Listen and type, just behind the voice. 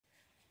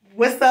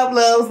What's up,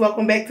 loves?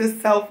 Welcome back to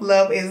Self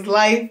Love is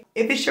Life.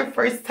 If it's your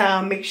first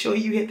time, make sure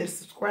you hit the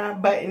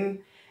subscribe button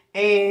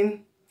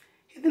and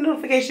hit the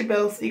notification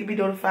bell so you can be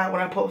notified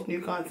when I post new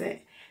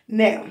content.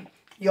 Now,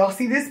 y'all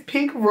see this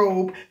pink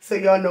robe, so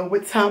y'all know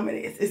what time it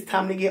is. It's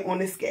time to get on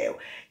the scale.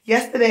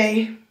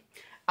 Yesterday,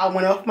 I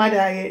went off my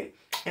diet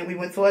and we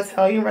went to an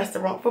Italian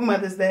restaurant for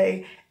Mother's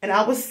Day, and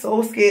I was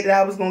so scared that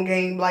I was going to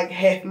gain like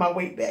half my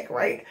weight back,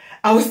 right?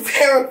 I was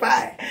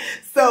terrified.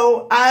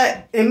 So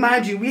and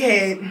mind you, we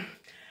had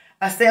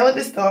a salad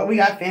to start. We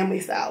got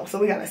family style. So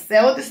we got a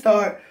salad to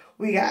start.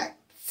 We got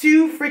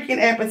 2 freaking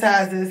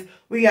appetizers.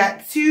 We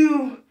got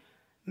 2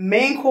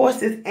 main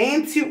courses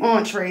and 2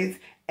 entrees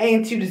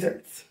and 2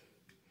 desserts.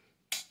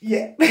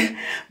 Yeah.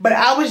 But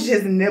I was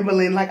just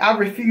nibbling. Like, I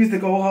refused to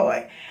go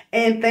hard.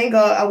 And thank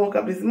God I woke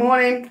up this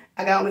morning.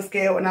 I got on the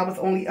scale and I was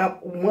only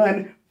up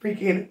 1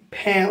 freaking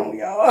pound,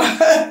 y'all.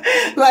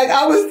 Like,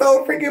 I was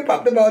so freaking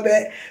pumped about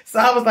that. So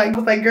I was like,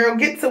 girl,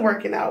 get to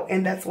working out.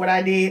 And that's what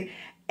I did.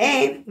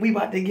 And we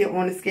about to get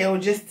on the scale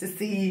just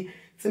to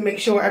make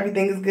sure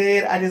everything is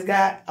good. I just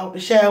got out the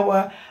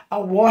shower. I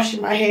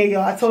washed my hair,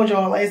 y'all. I told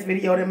y'all last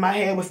video that my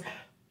hair was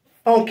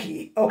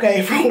funky,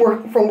 okay,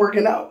 from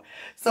working out.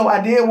 So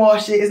I did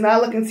wash it. It's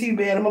not looking too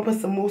bad. I'm going to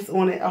put some mousse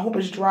on it. I hope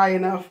it's dry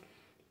enough.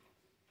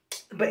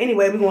 But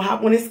anyway, we're going to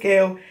hop on the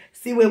scale,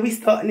 see where we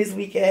starting this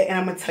week at, and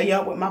I'm going to tell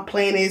y'all what my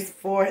plan is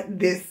for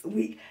this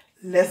week.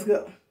 Let's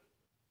go.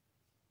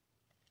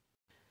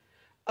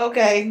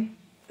 Okay.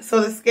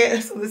 So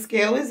the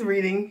scale is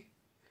reading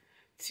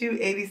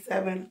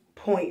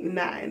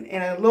 287.9,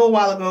 and a little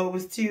while ago it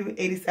was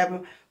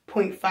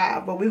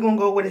 287.5, but we're going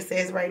to go what it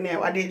says right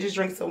now. I did just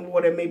drink some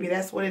water. Maybe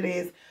that's what it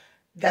is.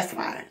 That's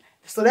fine.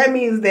 So that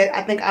means that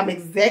I think I'm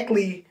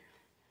exactly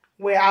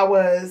where I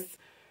was,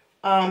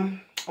 where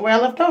I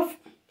left off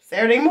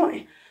Saturday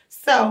morning.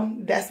 So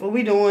that's what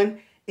we're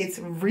doing. It's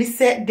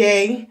reset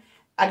day.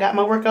 I got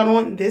my workout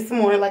on this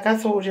morning, like I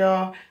told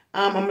y'all.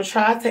 I'm going to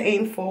try to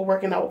aim for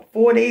working out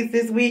 4 days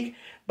this week.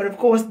 But, of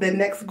course, the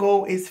next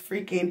goal is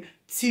freaking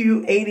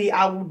 280.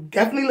 I will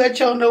definitely let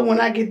y'all know when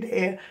I get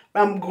there.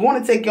 But I'm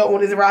going to take y'all on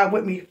this ride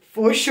with me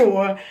for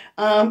sure.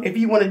 If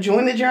you want to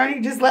join the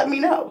journey, just let me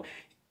know.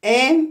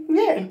 And,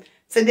 yeah,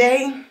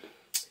 today,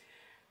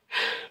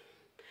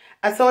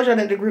 I told y'all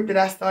that the group that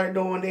I started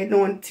doing, they're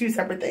doing 2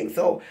 separate things.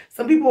 So,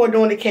 some people are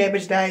doing the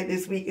cabbage diet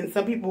this week. And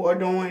some people are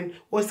doing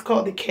what's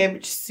called the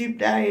cabbage soup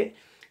diet.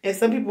 And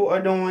some people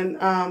are doing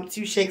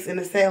 2 shakes and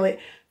a salad.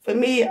 For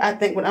me, I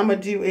think what I'm going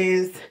to do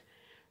is,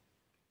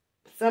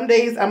 some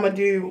days I'm going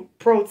to do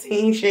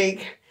protein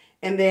shake.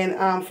 And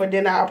then for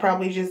dinner, I'll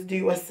probably just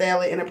do a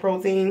salad and a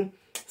protein,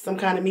 some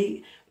kind of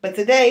meat. But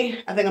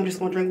today, I think I'm just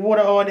going to drink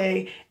water all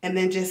day and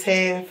then just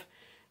have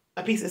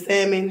a piece of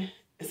salmon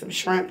and some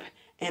shrimp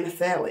and a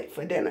salad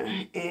for dinner.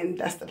 And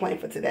that's the plan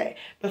for today.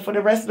 But for the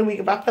rest of the week,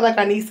 if I feel like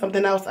I need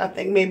something else, I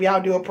think maybe I'll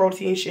do a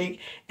protein shake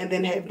and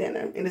then have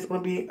dinner. And it's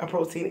going to be a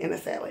protein and a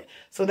salad.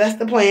 So that's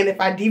the plan.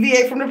 If I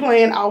deviate from the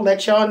plan, I'll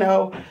let y'all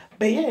know.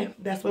 But yeah,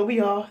 that's where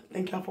we are.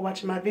 Thank y'all for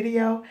watching my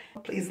video.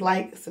 Please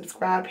like,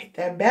 subscribe, hit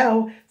that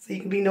bell so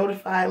you can be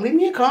notified. Leave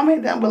me a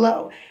comment down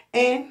below.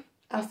 And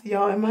I'll see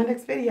y'all in my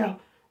next video.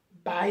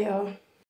 Bye, y'all.